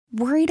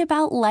Worried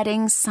about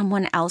letting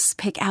someone else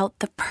pick out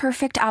the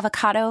perfect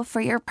avocado for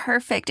your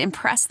perfect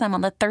impress them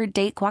on the third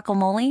date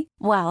guacamole?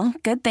 Well,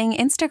 good thing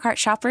Instacart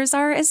shoppers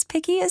are as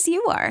picky as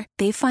you are.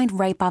 They find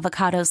ripe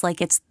avocados like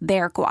it's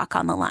their guac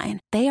on the line.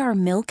 They are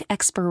milk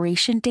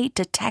expiration date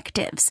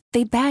detectives.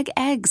 They bag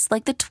eggs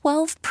like the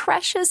 12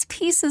 precious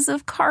pieces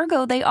of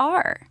cargo they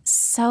are.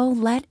 So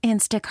let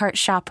Instacart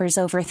shoppers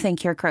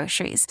overthink your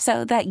groceries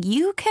so that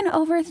you can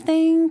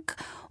overthink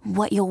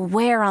what you'll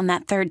wear on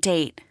that third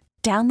date.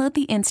 Download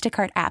the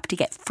Instacart app to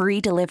get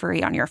free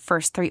delivery on your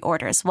first 3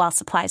 orders while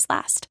supplies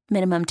last.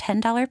 Minimum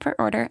 $10 per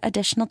order.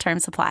 Additional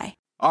terms apply.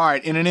 All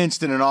right, in an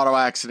instant, an auto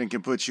accident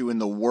can put you in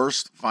the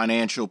worst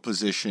financial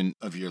position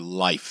of your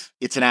life.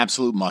 It's an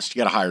absolute must.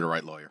 You got to hire the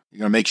right lawyer. You're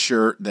going to make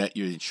sure that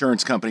your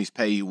insurance companies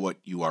pay you what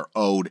you are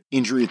owed.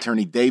 Injury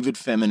attorney David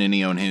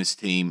Feminini and his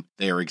team,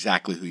 they are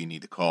exactly who you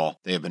need to call.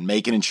 They have been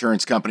making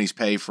insurance companies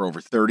pay for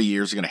over 30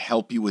 years. They're going to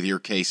help you with your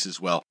case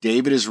as well.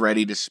 David is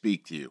ready to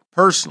speak to you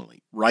personally.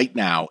 Right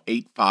now,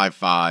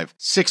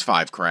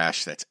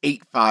 855-65-CRASH. That's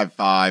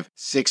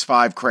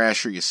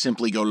 855-65-CRASH, or you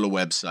simply go to the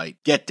website,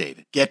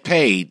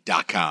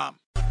 getdavidgetpaid.com.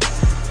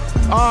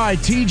 All right,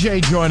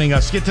 TJ joining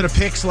us. Get to the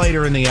picks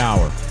later in the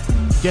hour.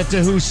 Get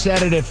to Who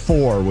Said It at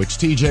 4, which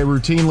TJ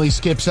routinely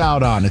skips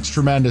out on. It's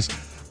tremendous.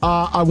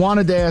 I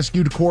wanted to ask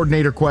you the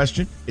coordinator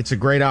question. It's a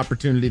great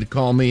opportunity to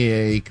call me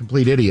a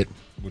complete idiot.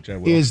 Which I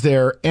will. Is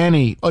there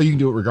any... Oh, you can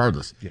do it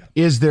regardless. Yeah.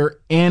 Is there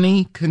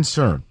any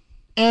concern,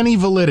 any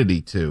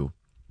validity to...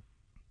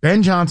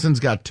 Ben Johnson's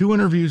got 2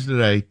 interviews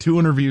today, 2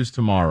 interviews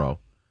tomorrow,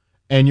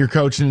 and you're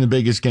coaching in the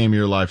biggest game of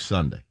your life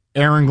Sunday.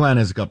 Aaron Glenn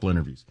has a couple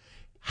interviews.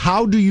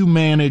 How do you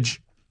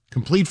manage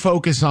complete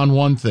focus on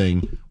one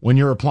thing when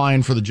you're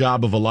applying for the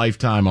job of a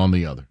lifetime on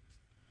the other?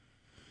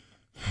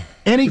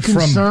 Any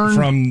concern?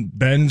 From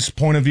Ben's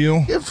point of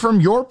view? Yeah,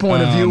 from your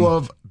point of view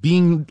of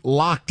being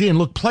locked in.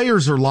 Look,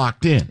 players are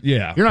locked in.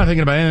 Yeah. You're not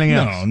thinking about anything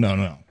else.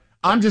 No.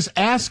 I'm just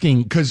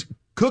asking because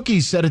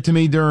Cookie said it to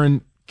me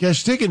during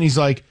Cash Ticket, and he's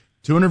like,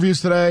 2 interviews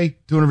today,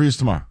 2 interviews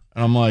tomorrow.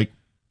 And I'm like,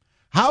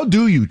 how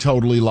do you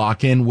totally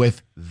lock in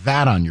with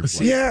that on your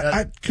plate?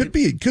 Yeah, could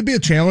be a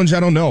challenge. I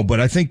don't know, but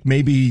I think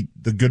maybe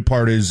the good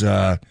part is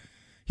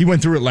he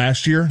went through it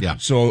last year. Yeah.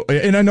 So,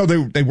 and I know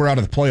they were out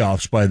of the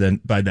playoffs by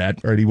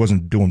that, right? He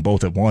wasn't doing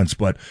both at once,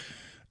 but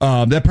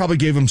that probably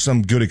gave him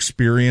some good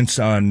experience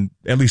on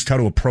at least how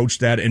to approach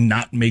that and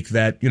not make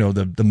that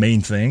the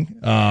main thing.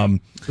 But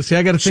see,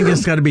 I got to think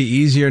it's got to be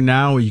easier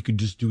now. Where you could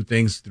just do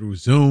things through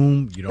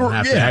Zoom. You don't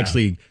have to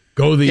actually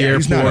go to the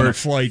airport, he's not on a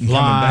flight and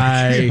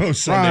coming back,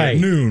 Sunday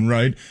at noon,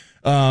 right?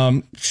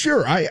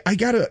 Sure, I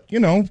gotta,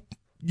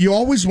 you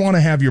always want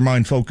to have your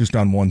mind focused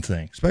on one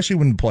thing, especially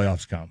when the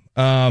playoffs come.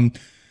 I'm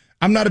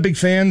not a big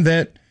fan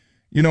that,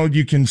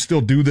 you can still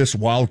do this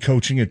while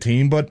coaching a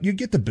team, but you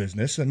get the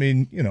business. I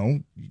mean,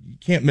 you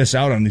can't miss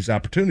out on these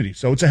opportunities.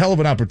 So it's a hell of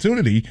an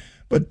opportunity.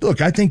 But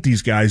look, I think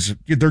these guys,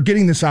 they're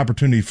getting this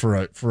opportunity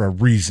for a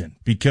reason,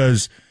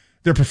 because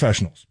they're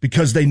professionals,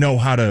 because they know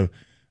how to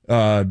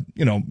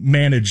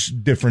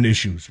manage different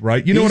issues,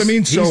 right? You know what I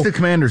mean? He's the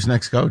Commanders'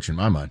 next coach in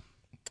my mind.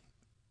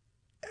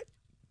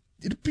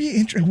 It'd be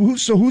interesting.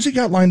 So who's he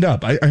got lined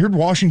up? I heard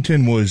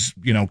Washington was,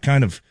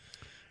 kind of.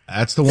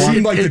 That's the one.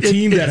 Seemed like the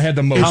team that had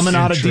the most coming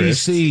out of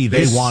interest. D.C.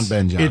 They want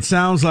Ben Johnson. It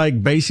sounds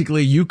like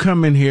basically you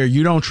come in here,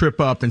 you don't trip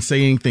up and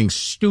say anything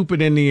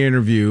stupid in the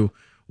interview.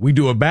 We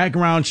do a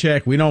background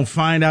check. We don't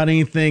find out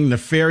anything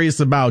nefarious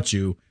about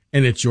you,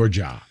 and it's your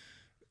job.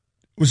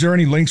 Was there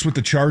any links with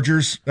the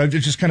Chargers? I've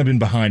just kind of been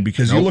behind,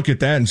 because you look at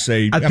that and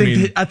say,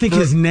 I think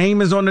his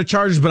name is on the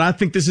Chargers, but I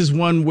think this is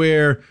one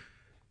where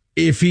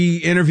if he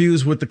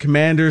interviews with the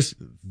Commanders,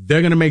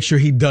 they're going to make sure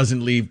he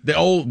doesn't leave.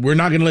 We're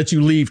not going to let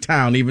you leave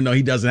town, even though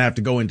he doesn't have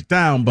to go into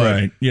town. But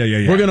right.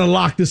 Yeah. We're going to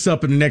lock this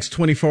up in the next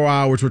 24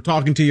 hours. We're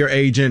talking to your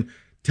agent.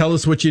 Tell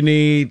us what you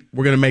need.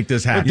 We're going to make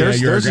this happen.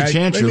 There's a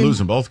chance you're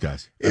losing both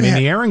guys. I mean,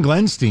 the Aaron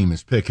Glenn's team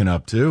is picking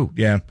up, too.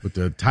 Yeah. With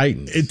the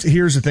Titans.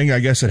 Here's the thing. I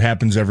guess it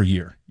happens every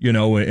year,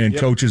 and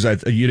coaches,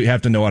 you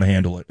have to know how to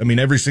handle it. I mean,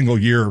 every single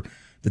year,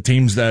 the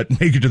teams that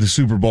make it to the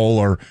Super Bowl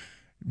are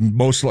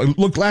most like,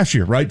 look last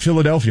year, right?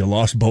 Philadelphia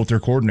lost both their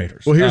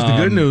coordinators. Well, here's the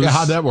good news. Yeah,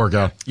 how'd that work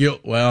out?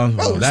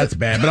 That's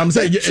bad. But I'm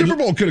saying Super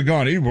Bowl could have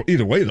gone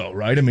either way, though,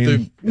 right? I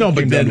mean,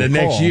 but then the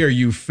next year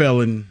you fell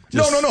and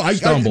just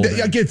stumbled.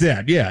 I get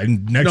that. Yeah,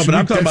 and next but week,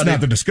 I'm talking that's about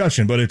not the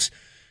discussion, but it's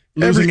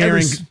losing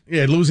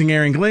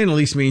Aaron Glenn at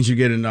least means you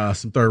get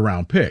some 3rd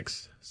round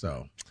picks.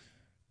 So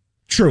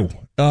true.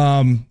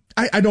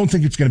 I don't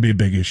think it's going to be a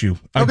big issue.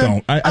 I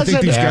don't. I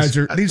think these guys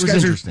are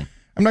interesting.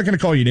 I'm not going to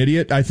call you an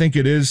idiot. I think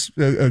it is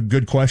a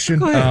good question.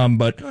 Go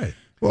ahead.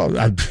 Well,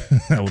 I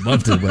would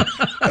love to, but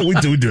we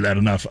do that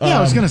enough. Yeah, I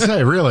was going to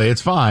say, really,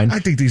 it's fine. I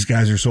think these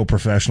guys are so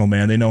professional,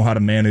 man. They know how to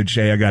manage.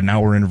 Hey, I got an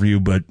hour interview,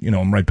 but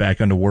I'm right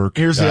back into work.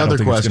 Here's the other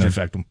question: it's going to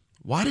affect them.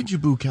 Why did you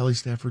boo Kelly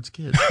Stafford's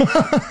kid?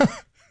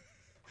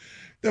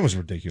 That was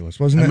ridiculous,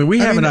 wasn't it? I mean, we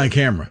have it on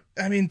camera.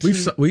 I mean,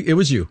 it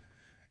was you.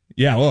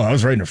 Yeah, well, I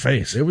was right in her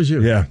face. It was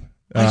you. Yeah.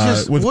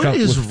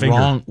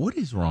 What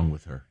is wrong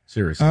with her?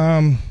 Seriously.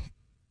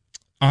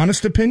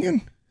 Honest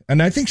opinion,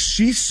 And I think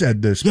she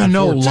said this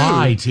before,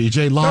 lie, too.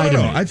 TJ, lie to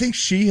me. I think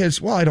she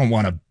has, I don't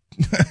want to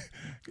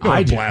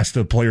blast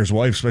a player's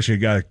wife, especially a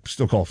guy I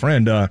still call a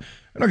friend. I'm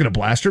not going to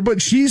blast her,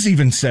 but she's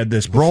even said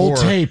this before. Roll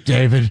tape,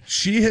 David.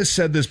 She has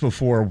said this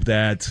before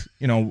that,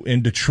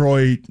 in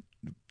Detroit,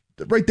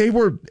 right, they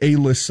were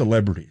A-list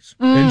celebrities.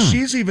 And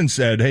she's even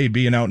said, hey,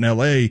 being out in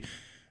L.A.,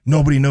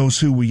 nobody knows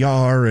who we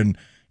are. And,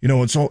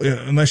 it's all,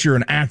 unless you're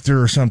an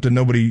actor or something,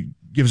 nobody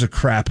gives a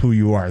crap who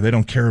you are. They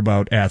don't care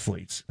about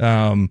athletes.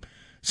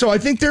 So I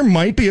think there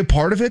might be a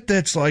part of it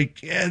that's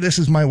like, this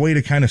is my way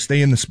to kind of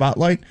stay in the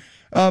spotlight.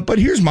 But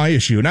here's my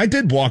issue. And I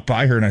did walk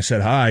by her and I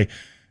said hi.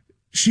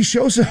 She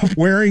shows up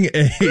wearing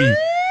a...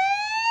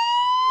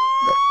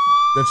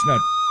 That's not...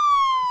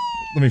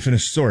 Let me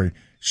finish. Sorry.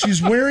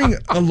 She's wearing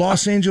a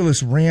Los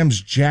Angeles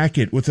Rams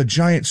jacket with a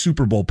giant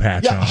Super Bowl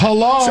patch on.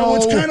 Hello. So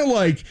it's kind of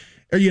like,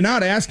 are you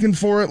not asking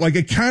for it? Like,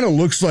 it kind of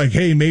looks like,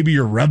 hey, maybe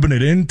you're rubbing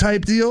it in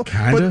type deal.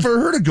 Kinda. But for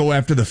her to go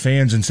after the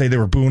fans and say they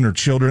were booing her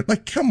children,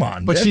 like, come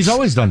on. But she's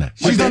always done that.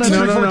 She's done it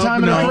 3-4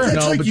 times in her career.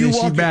 No, but then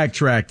she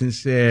backtracked and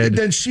said...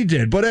 Then she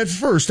did. But at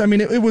first, I mean,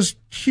 it was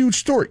a huge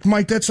story.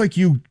 Mike, that's like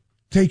you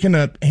taking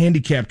a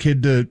handicapped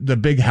kid to the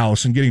big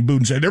house and getting booed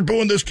and saying, they're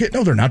booing this kid.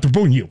 No, they're not. They're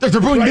booing you. They're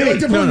booing me. Like,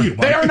 they're booing you,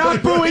 Mike. They are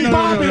not booing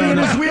Bobby in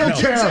his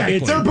wheelchair. Exactly.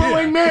 They're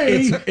booing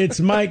me.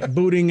 It's Mike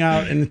booting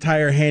out an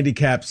entire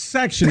handicapped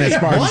section at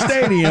Spartan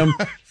Stadium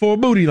for a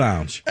booty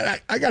lounge.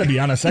 I got to be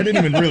honest. I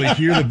didn't even really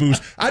hear the boos.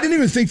 I didn't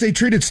even think they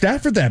treated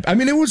Stafford that. I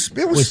mean, it was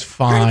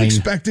fine. Kind of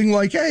expecting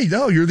like, hey,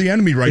 no, you're the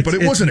enemy, right? But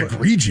it wasn't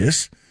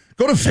egregious.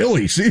 Go to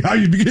Philly. See how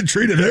you get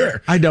treated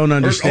there. I don't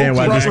understand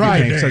why this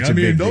became such a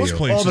big deal.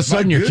 Places, all of a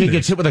sudden, your kid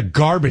gets hit with a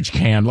garbage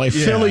can. Like,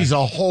 Philly's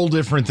a whole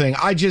different thing.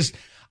 I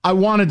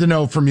wanted to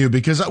know from you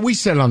because we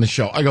said it on the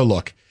show. I go,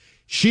 look,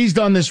 she's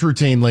done this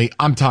routinely.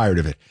 I'm tired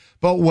of it.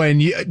 But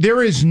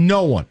there is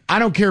no one, I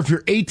don't care if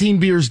you're 18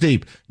 beers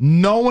deep,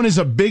 no one is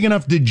a big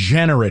enough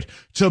degenerate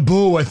to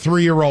boo a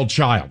 3-year-old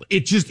child.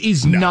 It just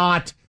is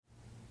not.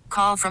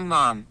 Call from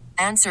mom.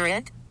 Answer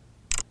it.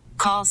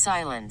 Call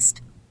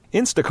silenced.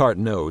 Instacart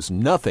knows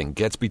nothing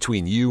gets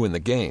between you and the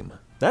game.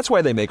 That's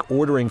why they make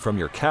ordering from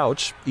your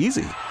couch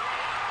easy.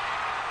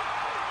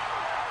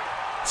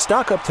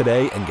 Stock up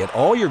today and get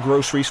all your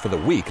groceries for the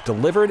week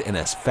delivered in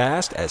as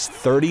fast as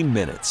 30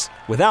 minutes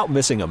without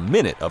missing a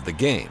minute of the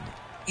game.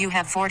 You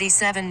have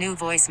 47 new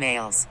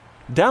voicemails.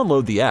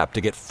 Download the app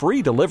to get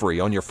free delivery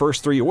on your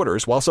first 3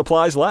 orders while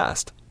supplies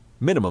last.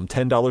 Minimum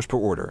 $10 per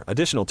order.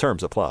 Additional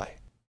terms apply.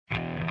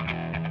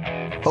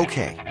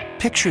 Okay,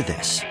 picture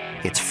this.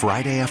 It's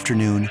Friday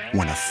afternoon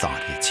when a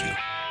thought hits you.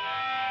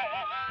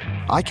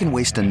 I can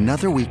waste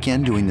another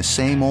weekend doing the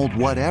same old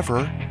whatever,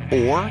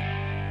 or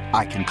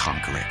I can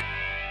conquer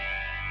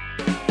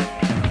it.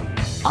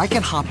 I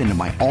can hop into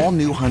my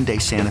all-new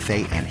Hyundai Santa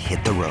Fe and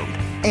hit the road.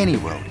 Any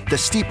road. The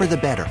steeper, the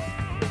better.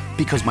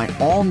 Because my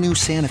all-new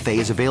Santa Fe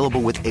is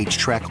available with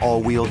H-Track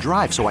all-wheel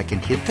drive, so I can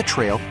hit the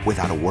trail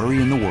without a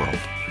worry in the world.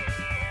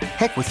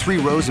 Heck, with 3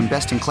 rows and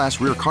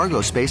best-in-class rear cargo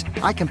space,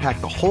 I can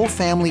pack the whole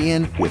family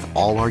in with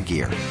all our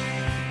gear.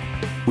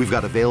 We've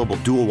got available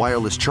dual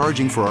wireless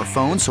charging for our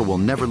phones, so we'll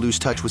never lose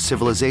touch with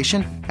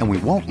civilization, and we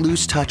won't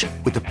lose touch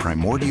with the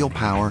primordial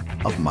power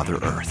of Mother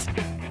Earth.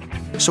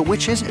 So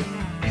which is it?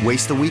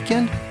 Waste the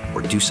weekend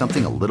or do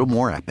something a little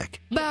more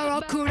epic?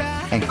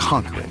 And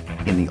conquer it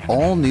in the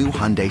all-new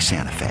Hyundai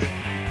Santa Fe.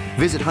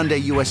 Visit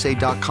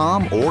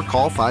HyundaiUSA.com or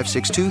call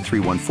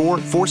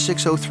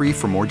 562-314-4603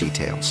 for more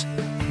details.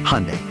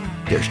 Hyundai,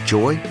 there's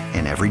joy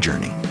in every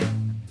journey.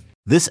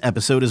 This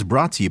episode is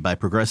brought to you by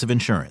Progressive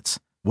Insurance.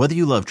 Whether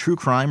you love true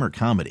crime or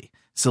comedy,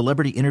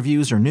 celebrity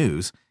interviews or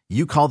news,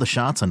 you call the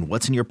shots on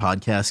what's in your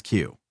podcast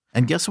queue.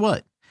 And guess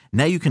what?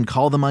 Now you can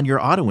call them on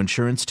your auto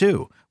insurance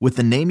too with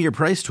the Name Your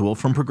Price tool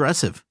from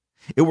Progressive.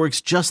 It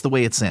works just the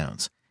way it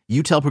sounds.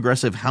 You tell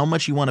Progressive how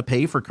much you want to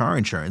pay for car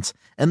insurance,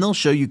 and they'll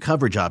show you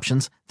coverage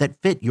options that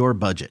fit your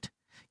budget.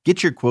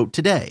 Get your quote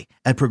today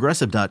at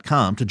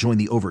Progressive.com to join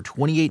the over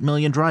 28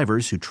 million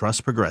drivers who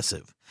trust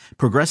Progressive.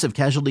 Progressive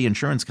Casualty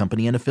Insurance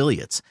Company and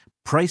Affiliates.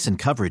 Price and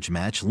coverage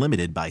match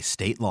limited by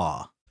state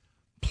law.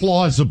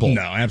 Plausible.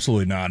 No,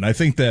 absolutely not. And I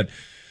think that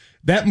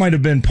might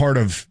have been part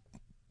of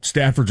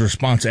Stafford's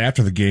response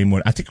after the game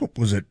when, I think, it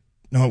wasn't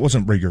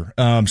Rigger.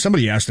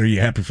 Somebody asked, are you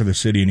happy for the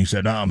city? And he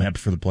said, no, I'm happy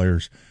for the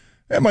players.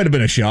 That might have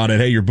been a shot at,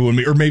 hey, you're booing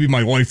me. Or maybe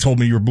my wife told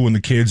me you were booing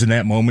the kids in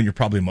that moment. You're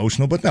probably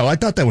emotional. But no, I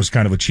thought that was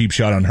kind of a cheap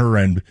shot on her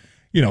end,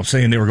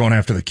 saying they were going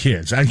after the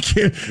kids. I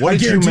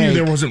guarantee you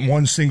there wasn't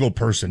one single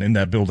person in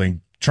that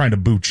building trying to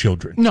boo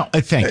children. No,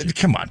 thank you.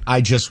 Come on.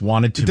 I just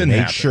wanted to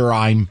make sure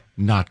I'm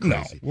not crazy.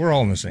 No, we're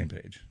all on the same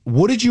page.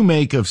 What did you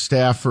make of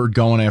Stafford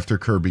going after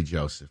Kirby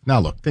Joseph? Now,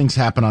 look, things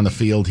happen on the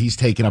field. He's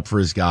taken up for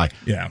his guy.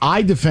 Yeah.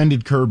 I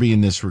defended Kirby in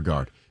this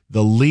regard.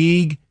 The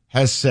league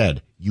has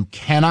said you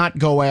cannot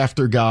go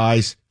after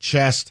guys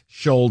chest,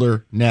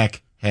 shoulder,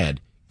 neck,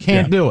 head.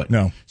 Can't do it.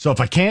 No. So if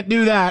I can't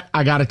do that,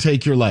 I got to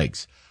take your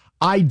legs.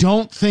 I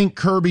don't think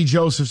Kirby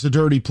Joseph's a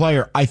dirty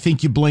player. I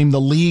think you blame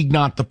the league,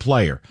 not the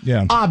player.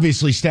 Yeah.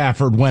 Obviously,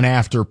 Stafford went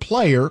after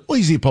player. Well,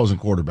 he's the opposing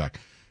quarterback.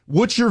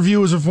 What's your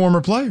view as a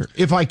former player?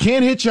 If I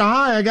can't hit you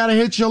high, I got to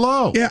hit you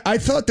low. Yeah, I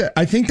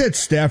think that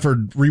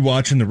Stafford,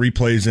 rewatching the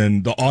replays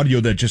and the audio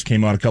that just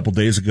came out a couple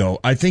days ago,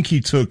 I think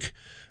he took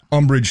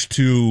umbrage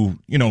to,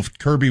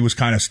 Kirby was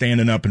kind of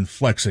standing up and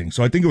flexing.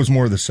 So I think it was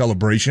more of the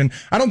celebration.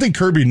 I don't think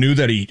Kirby knew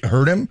that he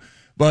hurt him,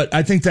 but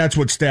I think that's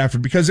what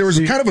Stafford, because there was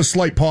kind of a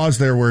slight pause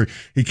there where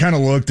he kind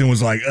of looked and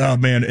was like, oh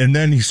man. And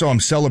then he saw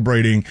him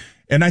celebrating.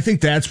 And I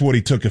think that's what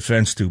he took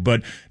offense to.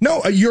 But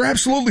no, you're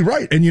absolutely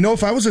right. And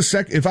if I was a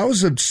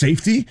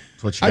safety,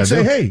 I'd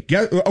say, hey,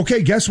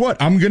 guess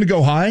what? I'm going to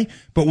go high,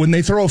 but when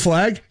they throw a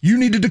flag, you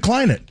need to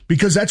decline it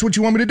because that's what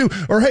you want me to do.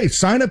 Or hey,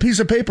 sign a piece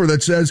of paper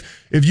that says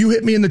if you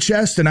hit me in the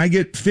chest and I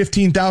get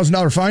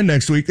 $15,000 fine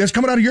next week, that's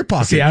coming out of your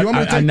pocket. See,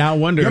 I now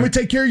wonder. You want me to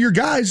take care of your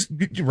guys,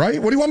 right?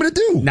 What do you want me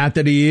to do? Not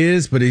that he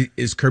is, but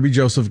is Kirby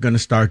Joseph going to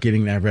start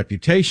getting that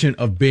reputation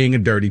of being a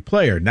dirty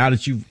player now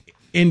that you've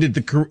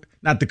ended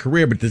not the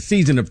career, but the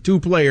season of two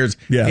players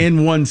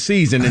in one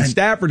season. And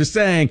Stafford is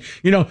saying,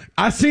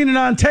 I've seen it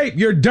on tape.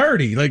 You're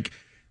dirty. Like,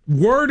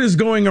 word is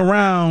going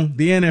around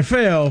the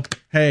NFL.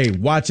 Hey,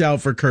 watch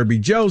out for Kirby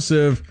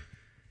Joseph.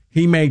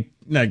 He may,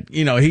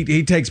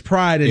 he takes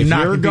pride in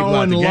knocking people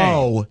out the game. If you're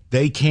going low,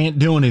 they can't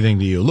do anything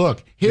to you.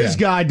 Look, his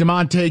guy,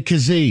 DeMonte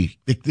Kazee,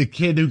 the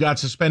kid who got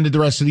suspended the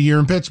rest of the year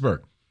in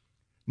Pittsburgh.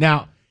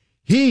 Now,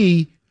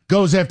 he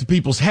goes after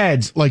people's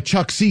heads like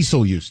Chuck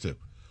Cecil used to.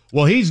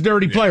 Well, he's a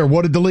dirty player.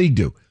 What did the league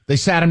do? They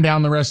sat him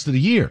down the rest of the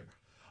year.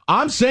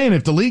 I'm saying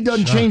if the league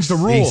doesn't change the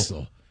rules.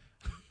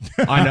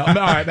 I know. All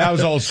right, that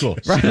was old school.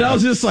 Right, I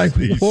was just like,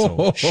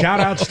 whoa. Shout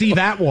out Steve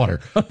Atwater.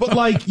 But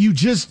I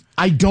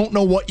don't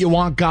know what you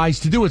want guys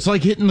to do. It's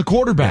like hitting the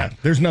quarterback. Yeah,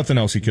 there's nothing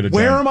else he could have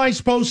done. Where am I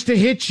supposed to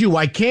hit you?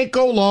 I can't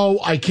go low.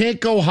 I can't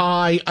go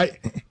high.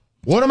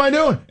 What am I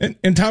doing?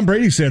 And Tom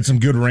Brady's had some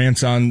good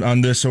rants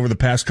on this over the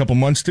past couple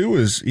months, too,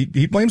 is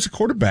he blames the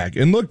quarterback.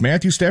 And look,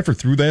 Matthew Stafford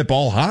threw that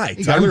ball high.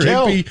 Tyler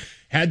Higbee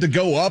had to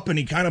go up, and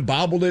he kind of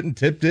bobbled it and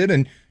tipped it.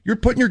 And you're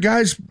putting your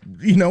guys,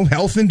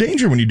 health in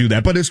danger when you do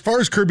that. But as far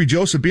as Kirby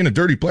Joseph being a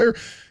dirty player,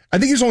 I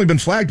think he's only been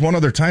flagged one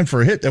other time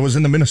for a hit that was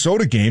in the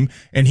Minnesota game,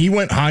 and he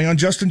went high on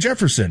Justin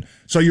Jefferson.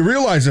 So you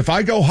realize if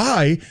I go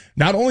high,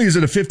 not only is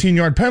it a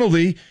 15-yard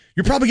penalty,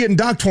 you're probably getting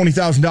docked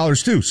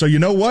 $20,000 too. So you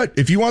know what?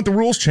 If you want the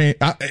rules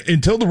changed,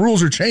 until the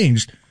rules are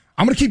changed,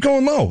 I'm going to keep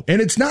going low. And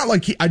it's not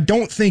like I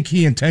don't think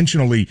he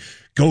intentionally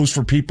goes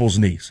for people's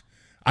knees.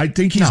 I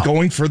think he's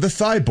going for the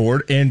thigh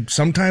board. And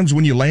sometimes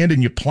when you land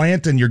and you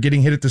plant and you're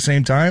getting hit at the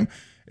same time,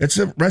 it's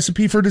a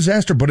recipe for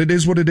disaster. But it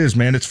is what it is,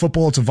 man. It's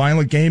football. It's a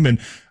violent game. And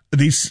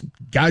these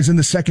guys in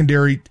the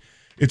secondary,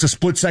 it's a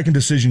split-second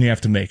decision you have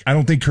to make. I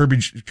don't think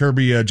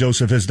Kirby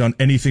Joseph has done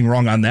anything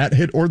wrong on that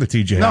hit or the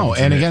TJ. No,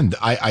 and again,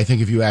 I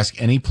think if you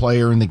ask any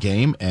player in the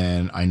game,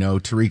 and I know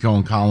Tirico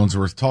and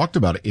Collinsworth talked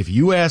about it, if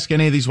you ask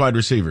any of these wide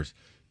receivers,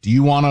 do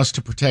you want us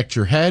to protect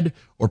your head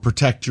or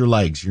protect your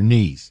legs, your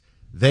knees?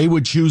 They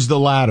would choose the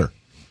latter.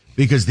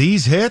 Because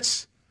these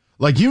hits,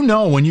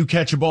 when you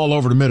catch a ball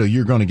over the middle,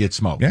 you're going to get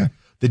smoked. Yeah.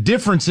 The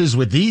difference is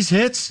with these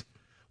hits,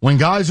 when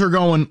guys are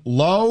going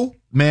low,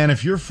 man,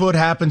 if your foot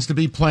happens to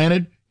be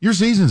planted, your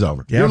season's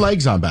over. Yeah. Your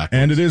leg's on back.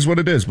 And it is what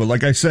it is. But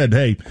like I said,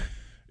 hey,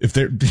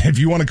 if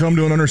you want to come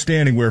to an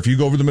understanding where if you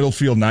go over the middle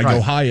field and I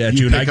go high at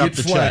you and I get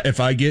flagged, if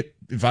I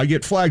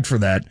get flagged for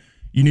that,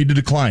 you need to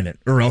decline it,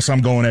 or else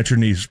I'm going at your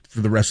knees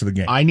for the rest of the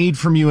game. I need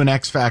from you an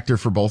X factor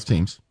for both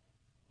teams.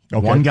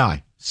 Okay. One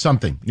guy,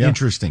 something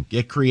interesting,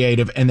 get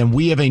creative, and then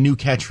we have a new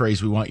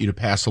catchphrase we want you to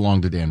pass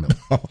along to Dan Miller.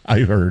 Oh, I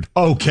heard.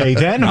 Okay,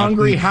 then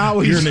Hungry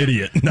Howie's. You're an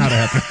idiot. Not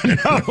happening.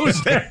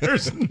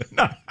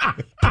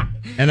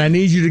 And I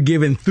need you to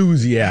give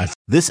enthusiasm.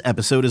 This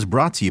episode is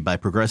brought to you by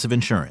Progressive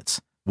Insurance.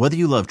 Whether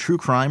you love true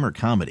crime or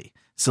comedy,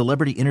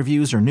 celebrity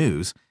interviews or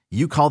news,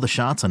 you call the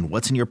shots on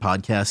what's in your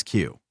podcast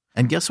queue.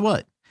 And guess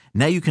what?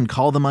 Now you can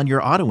call them on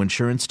your auto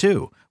insurance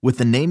too with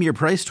the Name Your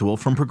Price tool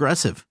from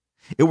Progressive.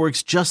 It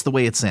works just the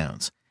way it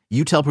sounds.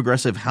 You tell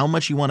Progressive how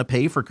much you want to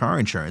pay for car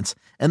insurance,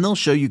 and they'll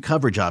show you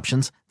coverage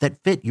options that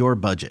fit your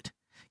budget.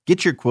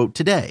 Get your quote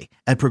today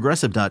at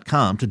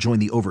Progressive.com to join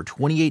the over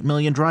 28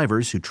 million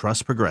drivers who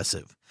trust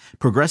Progressive.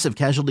 Progressive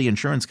Casualty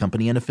Insurance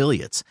Company and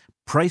Affiliates.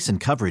 Price and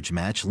coverage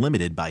match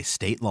limited by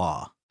state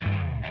law.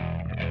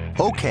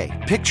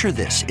 Okay, picture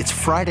this. It's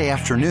Friday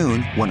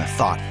afternoon when a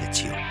thought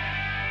hits you.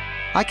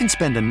 I can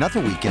spend another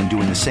weekend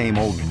doing the same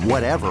old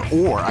whatever,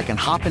 or I can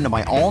hop into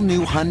my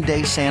all-new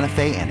Hyundai Santa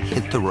Fe and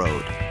hit the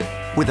road.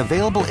 With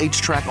available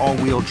H-Track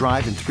all-wheel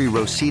drive and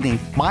 3-row seating,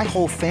 my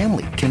whole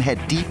family can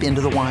head deep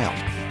into the wild.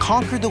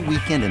 Conquer the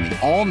weekend in the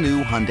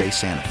all-new Hyundai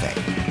Santa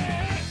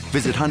Fe.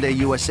 Visit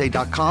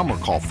HyundaiUSA.com or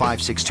call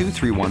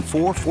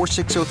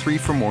 562-314-4603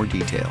 for more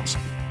details.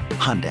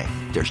 Hyundai,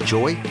 there's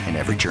joy in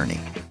every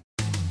journey.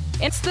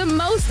 It's the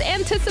most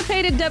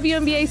anticipated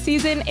WNBA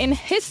season in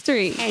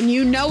history. And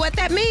you know what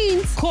that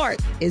means.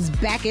 Court is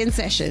back in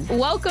session.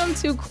 Welcome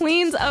to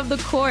Queens of the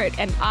Court,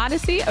 an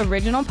Odyssey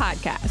original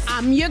podcast.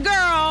 I'm your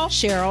girl,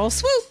 Cheryl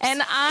Swoop.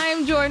 And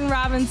I'm Jordan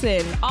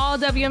Robinson. All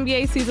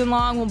WNBA season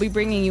long, we'll be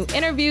bringing you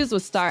interviews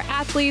with star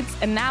athletes,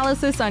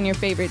 analysis on your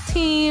favorite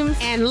teams,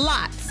 and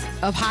lots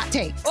of hot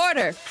takes.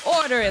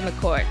 Order in the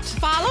court.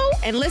 Follow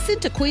and listen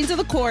to Queens of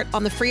the Court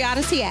on the free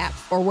Odyssey app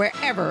or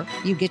wherever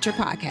you get your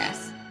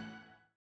podcasts.